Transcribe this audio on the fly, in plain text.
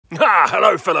Ah,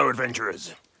 hello fellow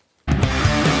adventurers.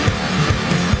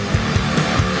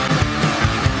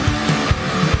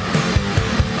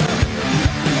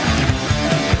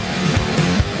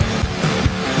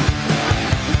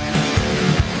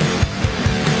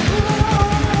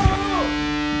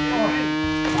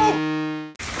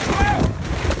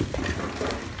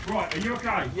 Right, are you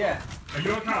okay? Yeah. Are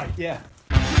you okay? Yeah.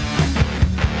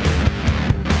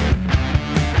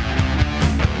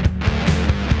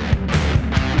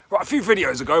 Right, a few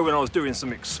videos ago when I was doing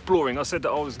some exploring, I said that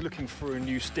I was looking for a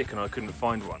new stick and I couldn't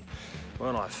find one.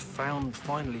 Well, I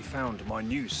finally found my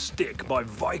new stick, my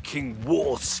Viking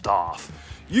war staff,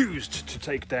 used to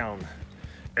take down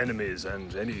enemies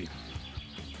and any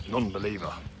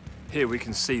non-believer. Here we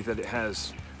can see that it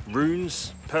has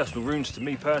runes, personal runes to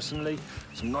me personally,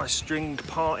 some nice stringed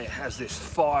part. It has this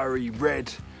fiery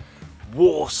red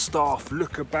war staff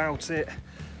look about it,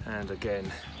 and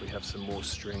again we have some more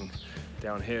string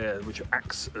down here which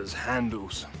acts as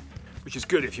handles, which is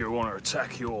good if you want to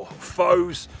attack your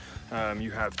foes. You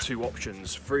have 2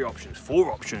 options, 3 options,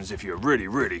 4 options if you're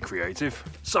really creative.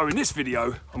 So in this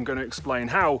video I'm going to explain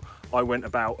how I went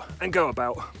about and go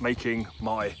about making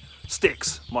my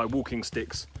sticks, my walking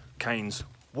sticks, canes,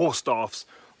 war staffs,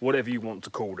 whatever you want to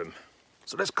call them.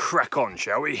 So let's crack on,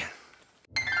 shall we?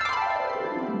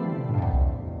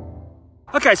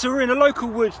 Okay, so we're in a local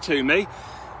wood to me.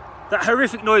 That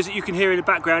horrific noise that you can hear in the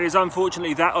background is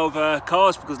unfortunately that of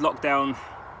cars, because lockdown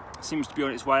seems to be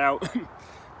on its way out.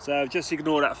 So just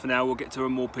ignore that for now. We'll get to a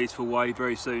more peaceful way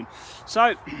very soon.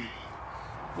 So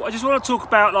what I just want to talk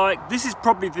about, like, this is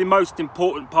probably the most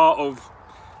important part of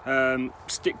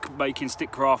stick making,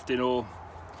 stick crafting, or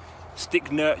stick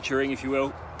nurturing, if you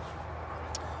will.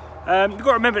 You've got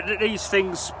to remember that these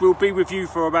things will be with you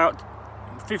for about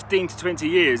 15 to 20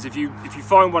 years if you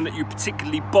find one that you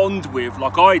particularly bond with,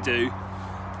 like I do.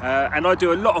 And I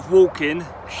do a lot of walking,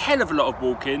 a hell of a lot of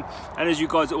walking, and as you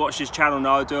guys that watch this channel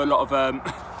know, I do a lot of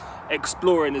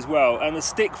exploring as well. And the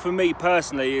stick for me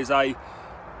personally is a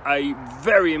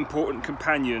very important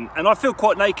companion, and I feel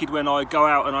quite naked when I go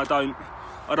out and I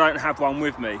don't have one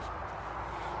with me.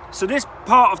 So this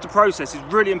part of the process is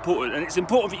really important, and it's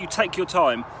important that you take your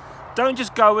time. Don't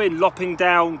just go in lopping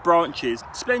down branches.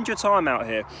 Spend your time out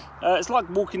here. It's like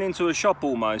walking into a shop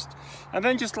almost, and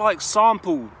then just like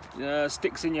sample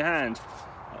sticks in your hand,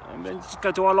 and then just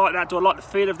go, do I like that? Do I like the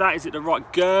feel of that? Is it the right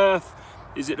girth?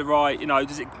 Is it the right, you know,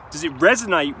 does it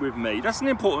resonate with me? That's an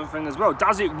important thing as well.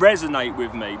 Does it resonate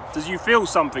with me? Does you feel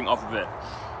something off of it?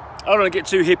 I don't want to get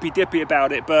too hippy dippy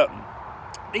about it, but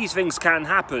these things can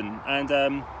happen,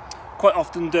 and quite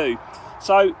often do.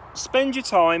 So spend your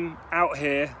time out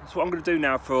here. That's what I'm going to do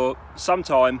now for some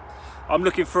time. I'm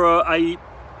looking for a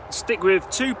stick with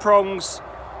 2 prongs,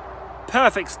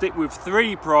 perfect stick with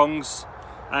 3 prongs,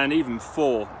 and even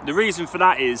 4. The reason for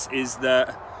that is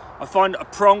that I find a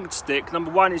pronged stick, number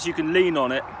one is you can lean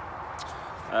on it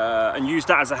and use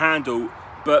that as a handle,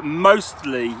 but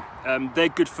mostly they're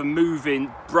good for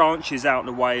moving branches out of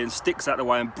the way and sticks out of the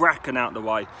way and bracken out of the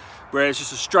way, whereas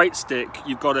just a straight stick,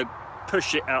 you've got to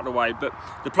push it out of the way. But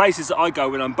the places that I go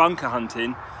when I'm bunker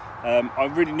hunting, I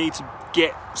really need to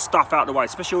get stuff out of the way,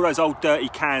 especially all those old dirty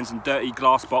cans and dirty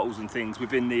glass bottles and things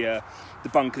within the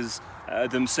bunkers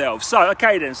themselves. So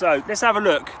okay then, so let's have a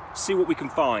look, see what we can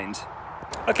find.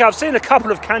 Okay, I've seen a couple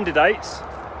of candidates.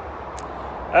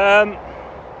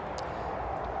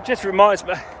 Just reminds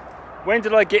me, when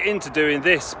did I get into doing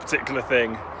this particular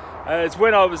thing? It's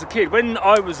when I was a kid. When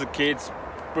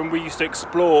we used to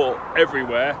explore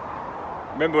everywhere.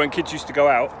 Remember when kids used to go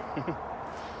out?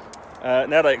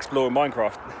 Now they explore in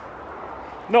Minecraft.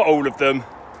 Not all of them,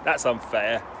 that's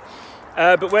unfair.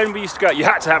 But when we used to go out, you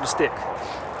had to have a stick.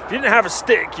 If you didn't have a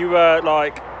stick, you were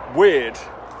like weird.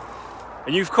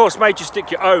 And you of course made your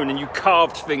stick your own, and you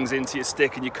carved things into your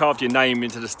stick, and you carved your name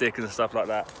into the stick and stuff like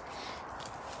that.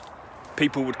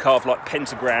 People would carve like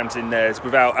pentagrams in theirs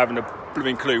without having a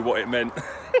blooming clue what it meant.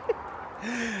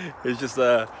 It was just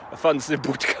a fun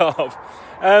symbol to carve.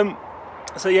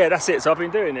 So yeah, that's it. So I've been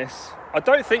doing this. I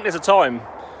don't think there's a time,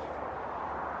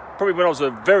 probably when I was a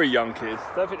very young kid,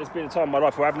 I don't think there's been a time in my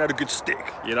life where I haven't had a good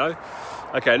stick, you know?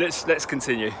 Okay, let's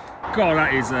continue. God,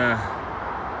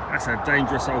 that's a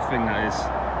dangerous old thing, that is.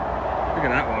 Look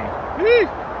at that one. Woo!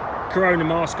 Corona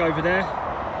mask over there.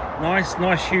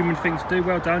 Nice human thing to do.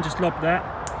 Well done, just lob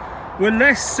that. We're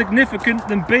less significant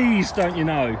than bees, don't you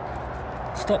know?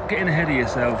 Stop getting ahead of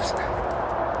yourselves.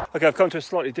 Okay, I've come to a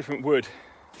slightly different wood.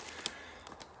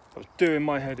 I was doing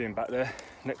my head in back there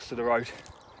next to the road.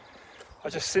 I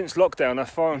just, since lockdown, I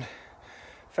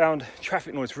found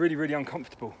traffic noise really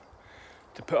uncomfortable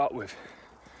to put up with.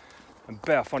 And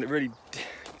I find it really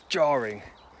jarring.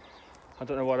 I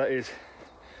don't know why that is.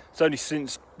 It's only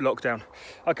since lockdown.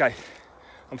 Okay,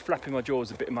 I'm flapping my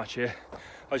jaws a bit much here.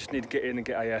 I just need to get in and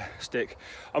get a stick.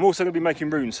 I'm also going to be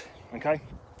making runes, okay?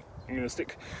 I'm going to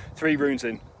stick 3 runes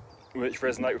in, which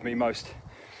resonate with me most.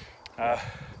 I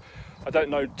don't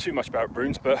know too much about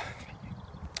runes, but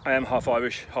I am half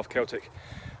Irish, half Celtic,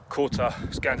 quarter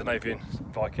Scandinavian,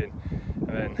 Viking, and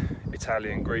then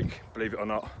Italian, Greek, believe it or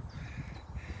not.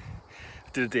 I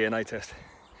did a DNA test.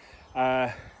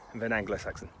 And then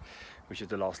Anglo-Saxon, which is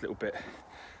the last little bit.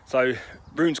 So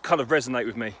runes kind of resonate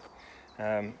with me.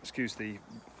 Excuse the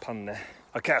pun there.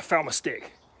 Okay, I found my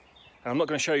stick. And I'm not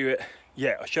going to show you it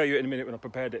yet. I'll show you it in a minute when I've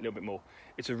prepared it a little bit more.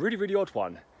 It's a really, really odd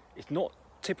one. It's not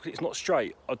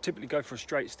straight. I'd typically go for a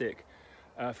straight stick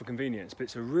for convenience, but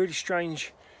it's a really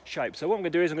strange shape. So what I'm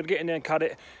going to do is I'm going to get in there and cut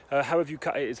it. However you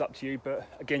cut it is up to you, but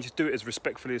again, just do it as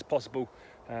respectfully as possible.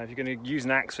 If you're going to use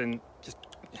an axe, then just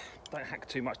don't hack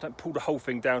too much. Don't pull the whole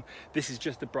thing down. This is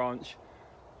just a branch,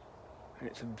 and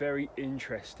it's a very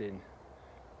interesting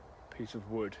piece of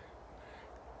wood.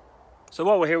 So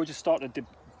while we're here, we'll just start the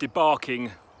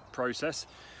debarking process.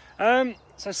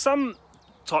 So some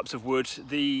types of wood,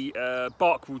 the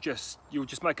bark will you'll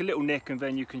just make a little nick, and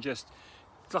then you can just,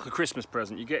 it's like a Christmas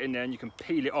present. You get in there and you can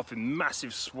peel it off in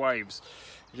massive swathes.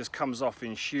 It just comes off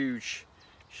in huge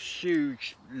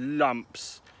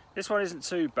lumps. This one isn't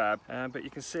too bad, but you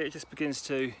can see it just begins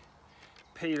to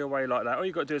peel away like that. All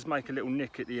you've got to do is make a little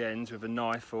nick at the ends with a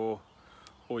knife or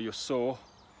your saw,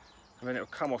 and then it'll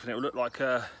come off and it'll look like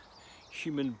a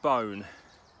human bone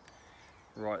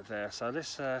right there. So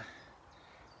let's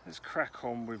crack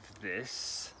on with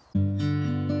this.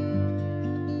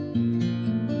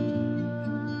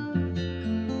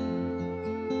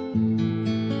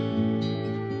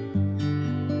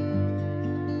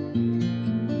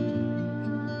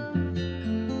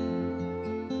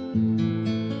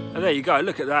 And there you go,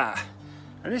 look at that.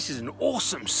 And this is an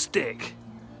awesome stick.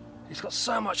 It's got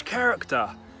so much character.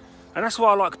 And that's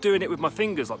why I like doing it with my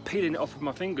fingers, like peeling it off with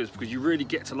my fingers, because you really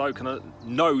get to know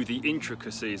the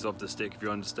intricacies of the stick, if you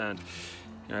understand.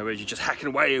 You know, where you're just hacking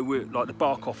away with like the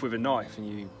bark off with a knife, and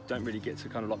you don't really get to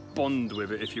kind of like bond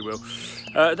with it, if you will.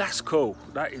 That's cool.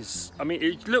 That is, I mean,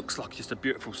 it looks like just a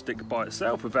beautiful stick by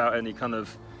itself without any kind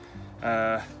of,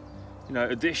 you know,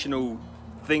 additional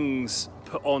things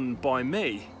put on by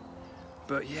me.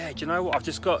 But yeah, do you know what? I've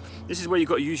just got, this is where you've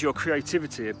got to use your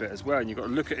creativity a bit as well, and you've got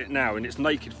to look at it now in its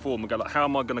naked form and go like, how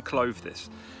am I going to clothe this?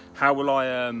 How will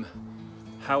I, you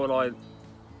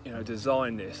know,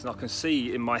 design this? And I can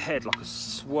see in my head like a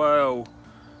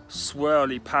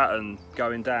swirly pattern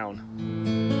going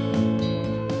down.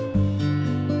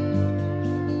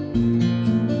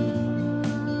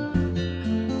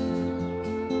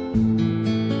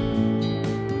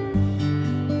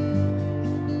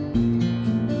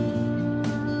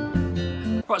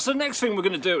 Right, so the next thing we're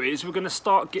going to do is we're going to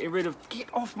start getting rid of,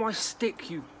 get off my stick,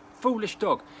 you foolish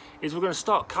dog, is we're going to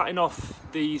start cutting off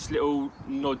these little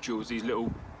nodules, these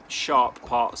little sharp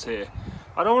parts here.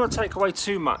 I don't want to take away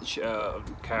too much of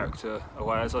the character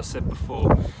away, as I said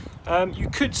before. You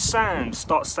could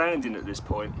start sanding at this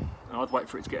point, and I'd wait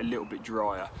for it to get a little bit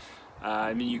drier.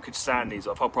 I mean, you could sand these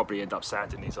off. I'll probably end up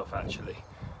sanding these off actually.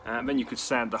 And then you could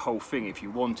sand the whole thing if you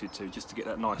wanted to, just to get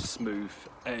that nice smooth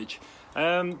edge.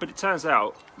 But it turns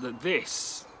out that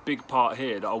this big part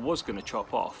here that I was going to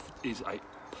chop off is a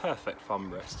perfect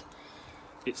thumb rest.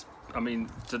 It's, I mean,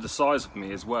 to the size of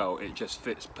me as well, it just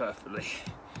fits perfectly.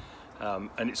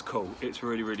 And it's cool. It's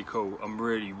really, really cool. I'm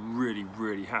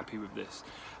really happy with this.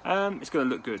 It's going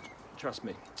to look good, trust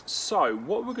me. So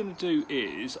what we're going to do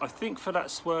is, I think for that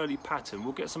swirly pattern,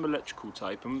 we'll get some electrical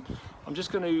tape, and I'm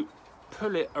just going to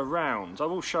pull it around. I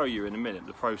will show you in a minute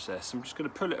the process. I'm just going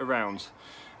to pull it around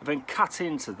and then cut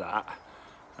into that,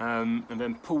 and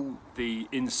then pull the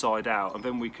inside out, and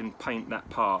then we can paint that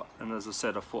part. And as I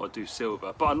said, I thought I'd do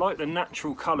silver, but I like the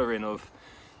natural colouring of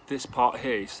this part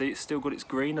here. You see, it's still got its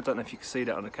green. I don't know if you can see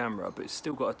that on the camera, but it's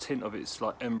still got a tint of its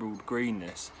like emerald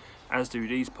greenness, as do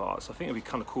these parts. I think it'd be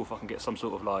kind of cool if I can get some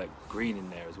sort of like green in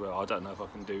there as well. I don't know if I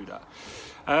can do that.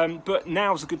 But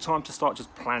now's a good time to start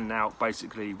just planning out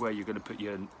basically where you're going to put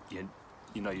your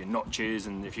notches,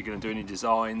 and if you're going to do any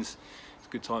designs. It's a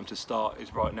good time to start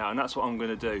is right now, and that's what I'm going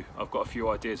to do. I've got a few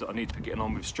ideas that I need to be getting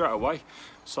on with straight away,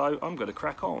 so I'm going to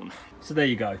crack on. So there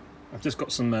you go. I've just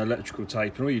got some electrical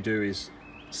tape, and all you do is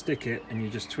stick it and you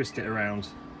just twist it around,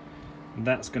 and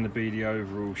that's going to be the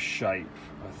overall shape,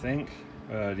 I think.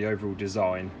 The overall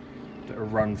design that will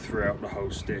run throughout the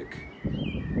whole stick.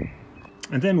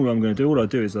 And then what I'm going to do, all I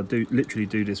do is literally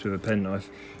do this with a penknife.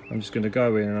 I'm just going to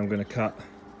go in and I'm going to cut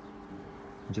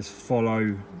and just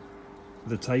follow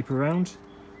the tape around,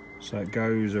 So it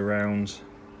goes around,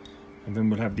 and then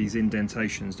we'll have these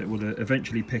indentations that will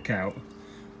eventually pick out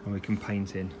and we can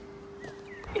paint in.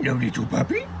 Hello, little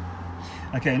puppy.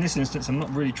 Okay, in this instance, I'm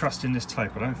not really trusting this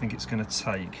tape. I don't think it's going to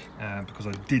take because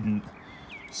I didn't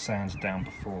sand down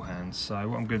beforehand. So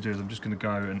what I'm going to do is I'm just going to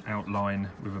go and outline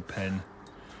with a pen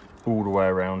all the way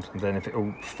around, and then if it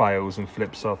all fails and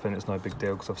flips off, then it's no big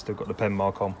deal because I've still got the pen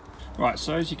mark on. Right,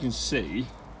 so as you can see,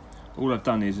 all I've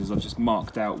done is I've just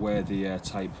marked out where the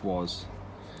tape was,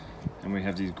 and we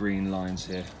have these green lines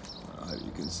here. I hope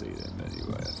you can see them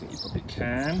anyway. I think you probably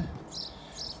can.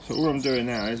 So all I'm doing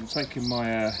now is I'm taking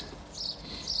my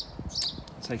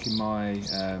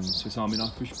Swiss Army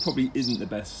knife, which probably isn't the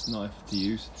best knife to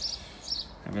use,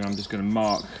 and then I'm just going to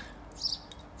mark.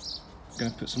 I'm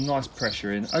going to put some nice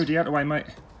pressure in. Odie, out of the way, mate.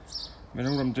 And then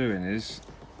all I'm doing is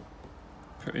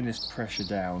putting this pressure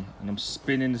down, and I'm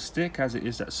spinning the stick as it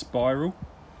is that spiral.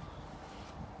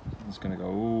 It's going to go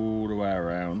all the way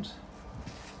around.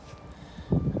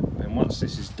 And once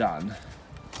this is done,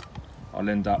 I'll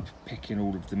end up picking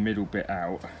all of the middle bit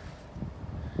out.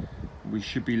 We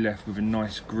should be left with a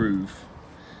nice groove,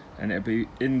 and it'll be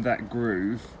in that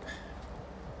groove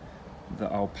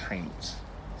that I'll paint.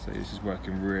 So this is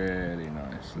working really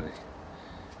nicely,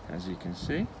 as you can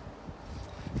see.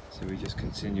 So we just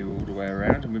continue all the way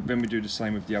around, and then we do the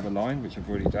same with the other line, which I've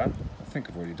already done. I think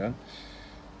I've already done.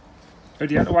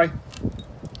 Odie, out of the way.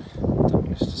 Don't want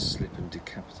this to slip and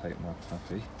decapitate my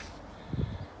puppy.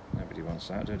 Nobody wants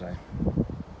that, do they?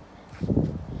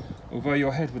 Although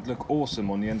your head would look awesome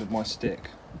on the end of my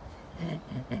stick.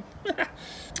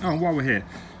 Oh, and while we're here,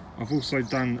 I've also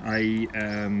done a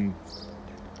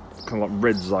kind of like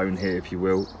red zone here, if you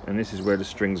will, and this is where the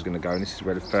string's going to go, and this is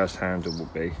where the first handle will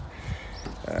be.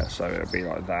 So it'll be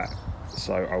like that.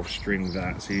 So I'll string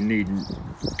that, so you needn't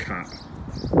cut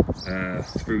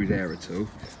through there at all.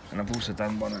 And I've also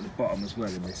done one at the bottom as well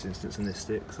in this instance, in this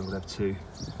stick, so we'll have two.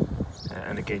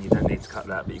 And again, you don't need to cut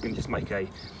that, but you can just make a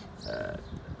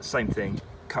same thing,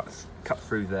 cut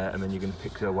through there, and then you're going to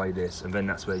pick away this, and then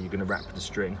that's where you're going to wrap the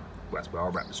string. Well, that's where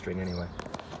I'll wrap the string anyway.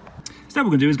 So what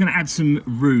we're going to do is going to add some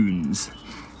runes.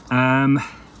 And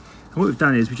what we've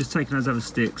done is we've just taken those other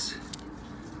sticks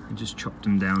and just chopped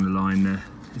them down the line there.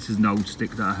 This is an old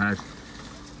stick that I had.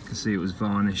 You can see it was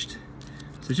varnished.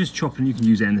 So just chopping, you can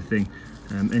use anything,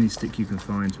 any stick you can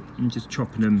find, and just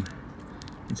chopping them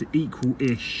into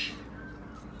equal-ish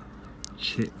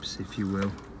chips, if you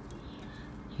will.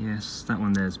 Yes, that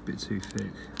one there's a bit too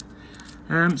thick.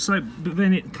 But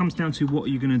then it comes down to what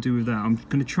you're going to do with that. I'm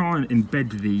going to try and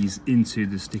embed these into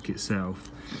the stick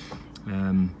itself.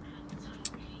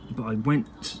 But I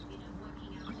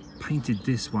painted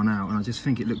this one out, and I just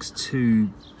think it looks too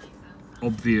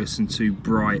obvious and too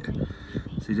bright.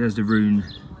 See, there's the rune,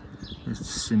 there's the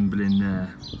symbol in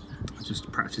there. I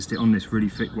just practiced it on this really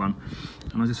thick one,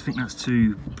 and I just think that's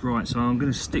too bright. So I'm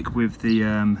going to stick with the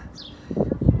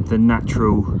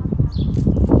natural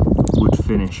wood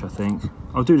finish, I think.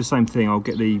 I'll do the same thing. I'll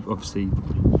get the, obviously,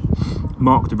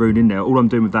 mark the rune in there. All I'm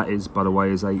doing with that is, by the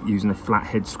way, is using a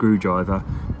flathead screwdriver,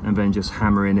 and then just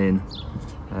hammering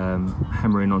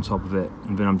on top of it,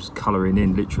 and then I'm just colouring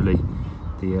in literally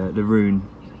the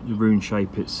rune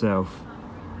shape itself,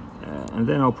 and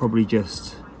then I'll probably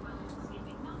just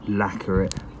lacquer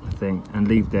it, I think, and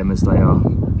leave them as they are.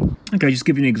 Okay, just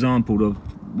give you an example of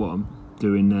what I'm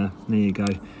doing there. There you go.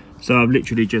 So I've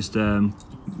literally just hammered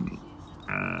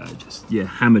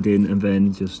in, and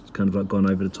then just kind of like gone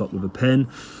over the top with a pen.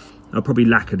 I'll probably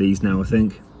lacquer these now, I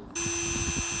think.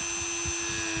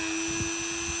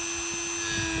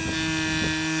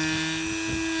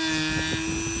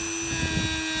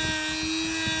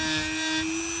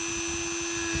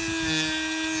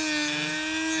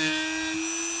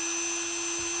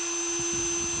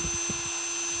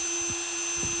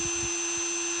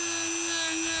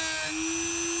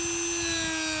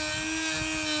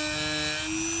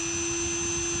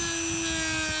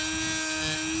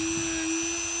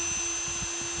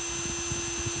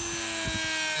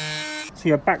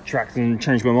 See, I backtracked and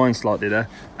changed my mind slightly there.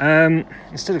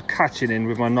 Instead of cutting in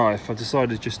with my knife, I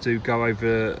decided just to go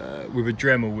over with a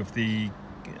Dremel with the,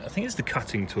 I think it's the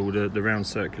cutting tool, the round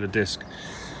circular disc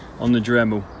on the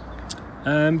Dremel.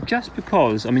 Just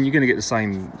because, I mean, you're going to get the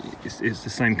same, it's the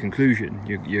same conclusion.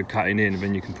 You're cutting in, and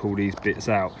then you can pull these bits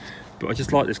out. But I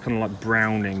just like this kind of like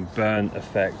browning, burnt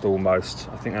effect almost.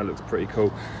 I think that looks pretty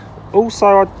cool.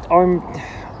 Also,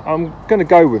 I'm going to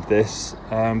go with this,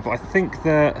 but I think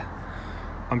that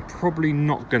I'm probably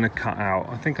not going to cut out.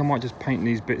 I think I might just paint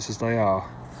these bits as they are,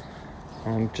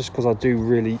 just because I do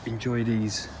really enjoy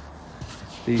these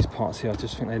parts here. I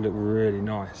just think they look really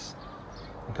nice.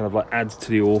 kind of like adds to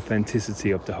the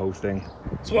authenticity of the whole thing.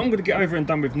 So what I'm going to get over and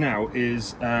done with now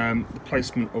is the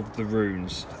placement of the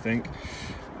runes, I think.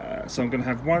 So I'm going to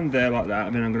have one there like that,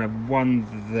 and then I'm going to have one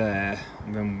there,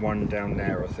 and then one down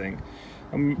there, I think.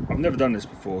 I've never done this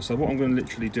before, so what I'm going to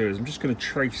literally do is I'm just going to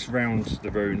trace round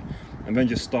the rune and then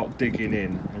just start digging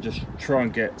in and just try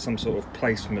and get some sort of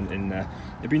placement in there.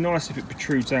 It'd be nice if it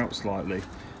protrudes out slightly,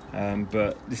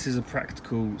 but this is a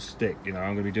practical stick, you know,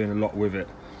 I'm going to be doing a lot with it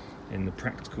in the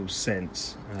practical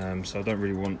sense, so I don't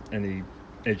really want any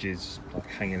edges like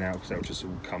hanging out because that will just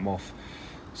all come off.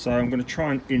 So I'm going to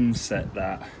try and inset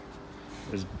that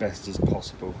as best as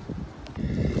possible.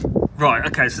 Right,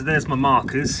 okay, so there's my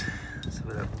markers. So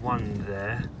we'll have one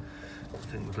there, I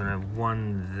think we're going to have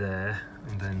one there,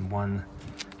 and then one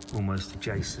almost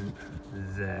adjacent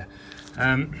there.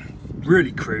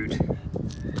 Really crude,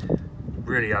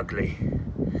 really ugly,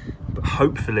 but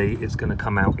hopefully it's going to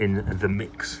come out in the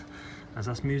mix, as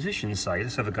us musicians say.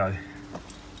 Let's have a go.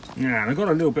 Yeah, I got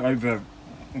a little bit over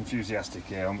enthusiastic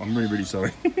here, I'm really, really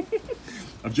sorry.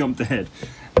 I've jumped ahead.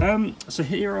 So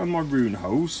here are my rune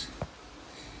holes.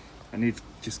 I need to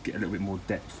just get a little bit more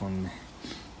depth on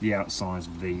the outsides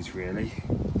of these, really,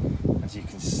 as you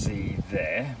can see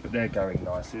there, but they're going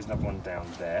nicely. There's another one down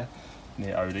there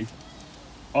near Odie.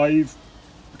 I've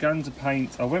begun to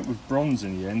paint, I went with bronze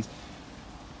in the end,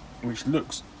 which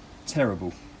looks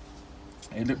terrible.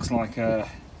 It looks like a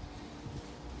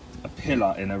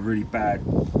pillar in a really bad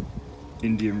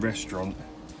Indian restaurant,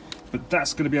 but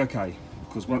that's going to be okay,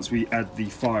 because once we add the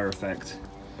fire effect,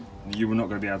 you were not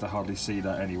going to be able to hardly see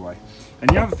that anyway. And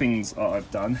the other things that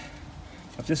I've done,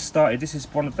 I've just started, this is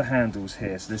one of the handles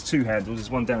here, so there's two handles,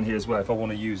 there's one down here as well if I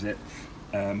want to use it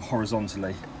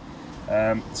horizontally.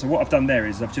 So what I've done there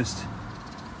is I've just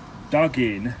dug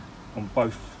in on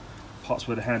both parts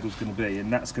where the handle's going to be,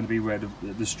 and that's going to be where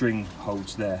the string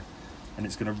holds there, and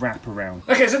it's going to wrap around.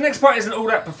 Okay, so the next part isn't all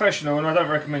that professional, and I don't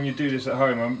recommend you do this at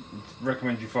home. I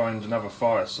recommend you find another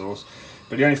fire source.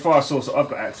 But the only fire source that I've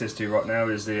got access to right now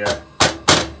is the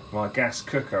my gas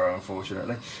cooker,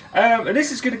 unfortunately. And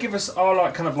this is going to give us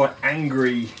our kind of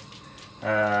angry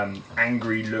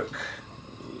look.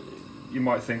 You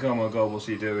might think, oh my god, what's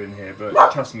he doing here? But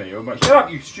trust me, it'll make, shut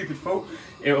up, you stupid fool.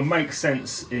 It'll make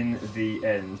sense in the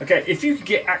end. Okay, if you could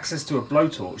get access to a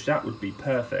blowtorch, that would be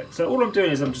perfect. So all I'm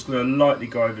doing is I'm just going to lightly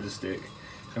go over the stick,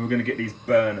 and we're going to get these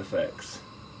burn effects.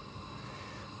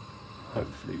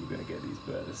 Hopefully we're going to get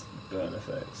these burn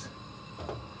effects.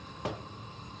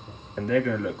 And they're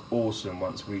going to look awesome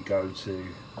once we go to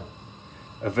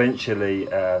eventually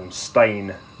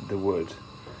stain the wood,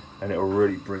 and it will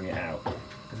really bring it out.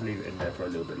 Just leave it in there for a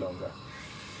little bit longer.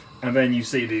 And then you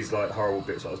see these horrible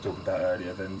bits I was talking about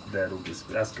earlier, then they'll all just,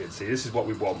 that's good. See, this is what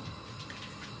we want.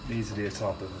 These are the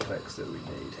type of effects that we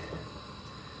need.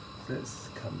 So let's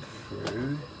come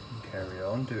through and carry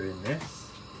on doing this.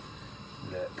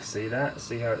 Look, see that?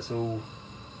 See how it's all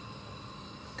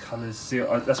colours? See,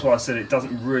 that's why I said it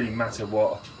doesn't really matter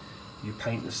what you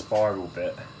paint the spiral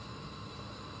bit,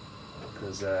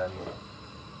 because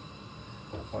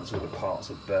once all the parts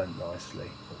are burnt nicely,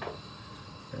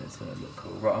 then it's going to look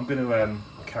cool. Right, I'm going to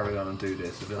carry on and do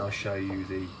this, and then I'll show you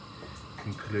the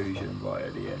conclusion right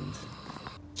at the end.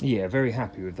 Yeah, very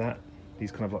happy with that.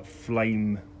 These kind of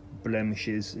flame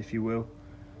blemishes, if you will.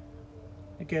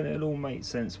 Again, it'll all make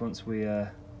sense once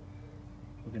we're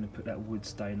going to put that wood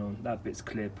stain on. That bit's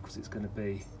clear because it's going to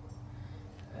be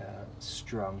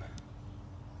strung.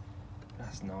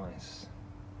 That's nice.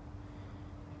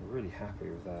 I'm really happy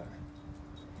with that.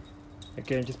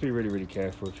 Again, just be really, really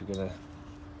careful if you're going to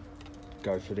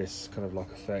go for this kind of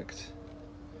effect,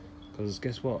 because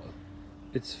guess what?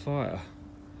 It's fire.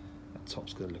 That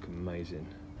top's going to look amazing.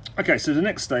 Okay, so the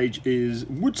next stage is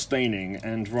wood staining,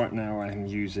 and right now I am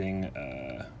using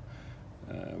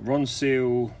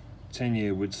Ronseal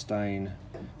 10-year wood stain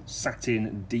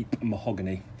satin deep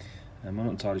mahogany. I'm not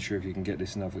entirely sure if you can get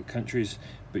this in other countries,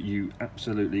 but you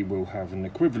absolutely will have an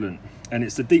equivalent. And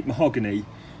it's the deep mahogany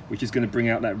which is going to bring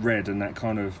out that red and that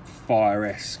kind of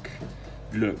fire-esque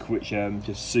look, which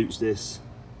just suits this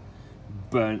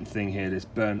burnt thing here, this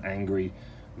burnt, angry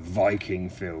Viking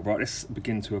feel. Right, let's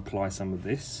begin to apply some of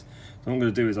this. So what I'm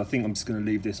going to do is I think I'm just going to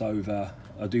leave this over.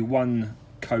 I'll do one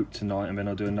coat tonight, and then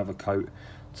I'll do another coat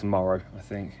tomorrow, I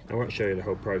think. I won't show you the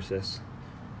whole process.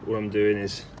 All I'm doing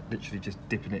is literally just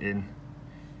dipping it in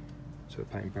to a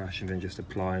paintbrush and then just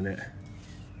applying it.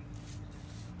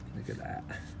 Look at that,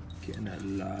 getting that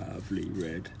lovely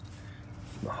red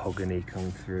mahogany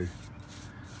coming through.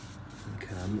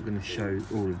 Okay, I'm not going to show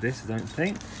all of this, I don't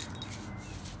think.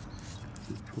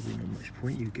 There's probably not much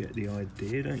point, you get the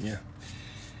idea, don't you?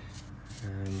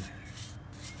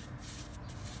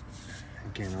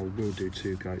 again, I will do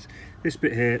 2 coats. This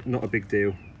bit here, not a big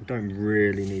deal. I don't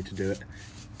really need to do it,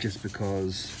 just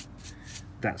because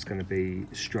that's going to be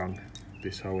strung.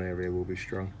 This whole area will be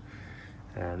strung,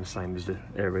 and the same as the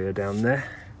area down there.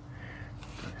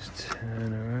 Let's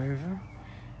turn her over.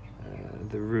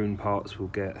 The rune parts will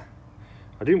get...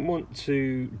 I didn't want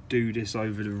to do this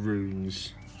over the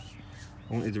runes.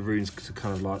 I wanted the runes to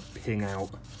kind of like ping out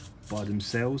by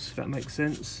themselves, if that makes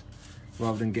sense,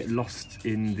 rather than get lost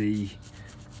in the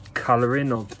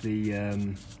colouring of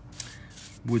the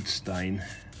wood stain.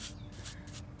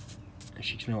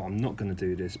 Actually, you know what? I'm not going to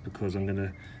do this because I'm going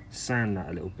to sand that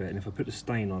a little bit, and if I put the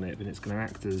stain on it, then it's going to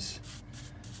act as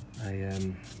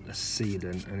a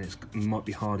sealant, and it might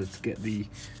be harder to get the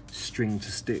string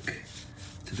to stick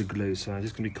to the glue, so I'm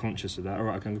just going to be conscious of that.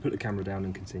 Alright, I'm going to put the camera down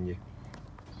and continue.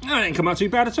 Oh, it didn't come out too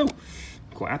bad at all.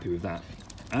 Quite happy with that.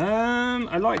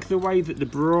 I like the way that the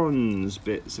bronze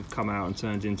bits have come out and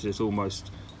turned into this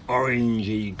almost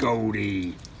orangey,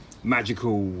 goldy,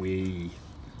 magical-y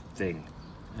thing.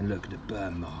 And look at the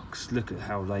burn marks. Look at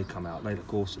how they come out. They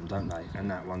look awesome, don't they? And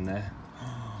that one there.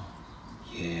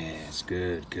 Yes,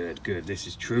 good, good, good. This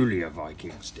is truly a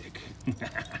Viking stick.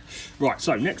 Right,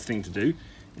 so next thing to do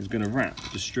is going to wrap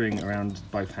the string around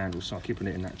both handles, so I'm keeping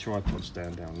it in that tripod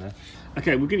stand down there.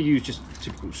 Okay, we're going to use just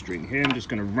typical string here. I'm just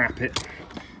going to wrap it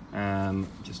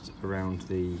just around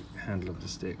the handle of the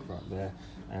stick right there,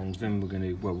 and then we're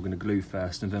going to glue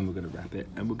first, and then we're going to wrap it,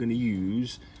 and we're going to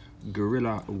use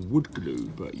Gorilla wood glue,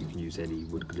 but you can use any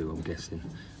wood glue, I'm guessing,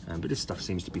 but this stuff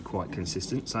seems to be quite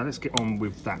consistent, so let's get on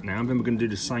with that now, and then we're going to do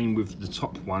the same with the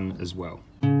top one as well.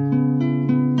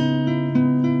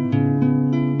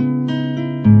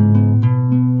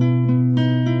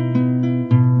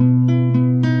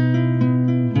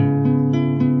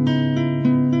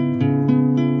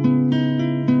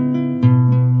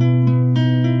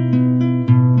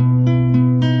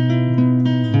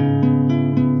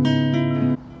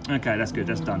 Okay, that's good,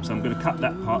 that's done. So I'm going to cut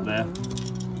that part there,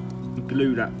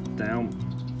 glue that down.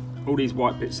 All these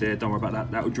white bits here, don't worry about that,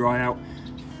 that will dry out,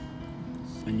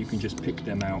 and you can just pick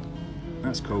them out.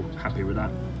 That's cool, happy with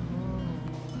that.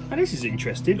 And this is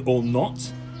interesting, or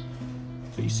not,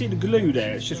 but you see the glue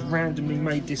there, it's just randomly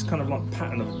made this kind of like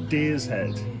pattern of a deer's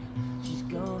head.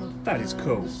 That is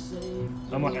cool.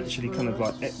 I might actually kind of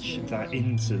like etch that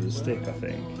into the stick, I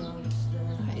think.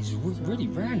 That is really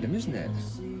random, isn't it?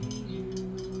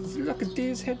 Does it look like a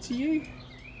deer's head to you?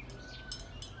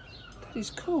 That is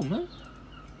cool, man.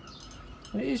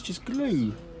 And it is just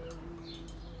glue.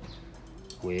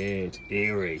 Weird,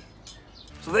 eerie.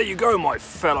 So there you go, my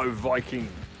fellow Viking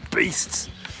beasts.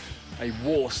 A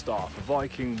war staff, a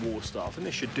Viking war staff. And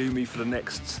this should do me for the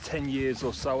next 10 years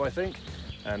or so, I think.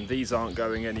 And these aren't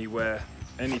going anywhere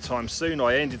anytime soon.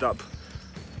 I ended up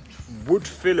wood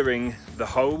filling the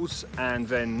holes and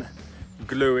then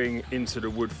gluing into the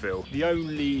wood fill. The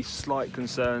only slight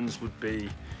concerns would be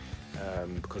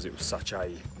because it was such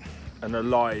an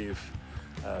alive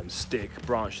stick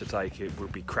branch to take, it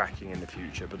would be cracking in the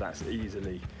future, but that's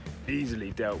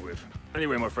easily dealt with.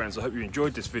 Anyway, my friends, I hope you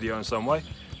enjoyed this video in some way.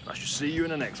 I shall see you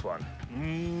in the next one.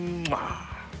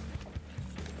 Mwah.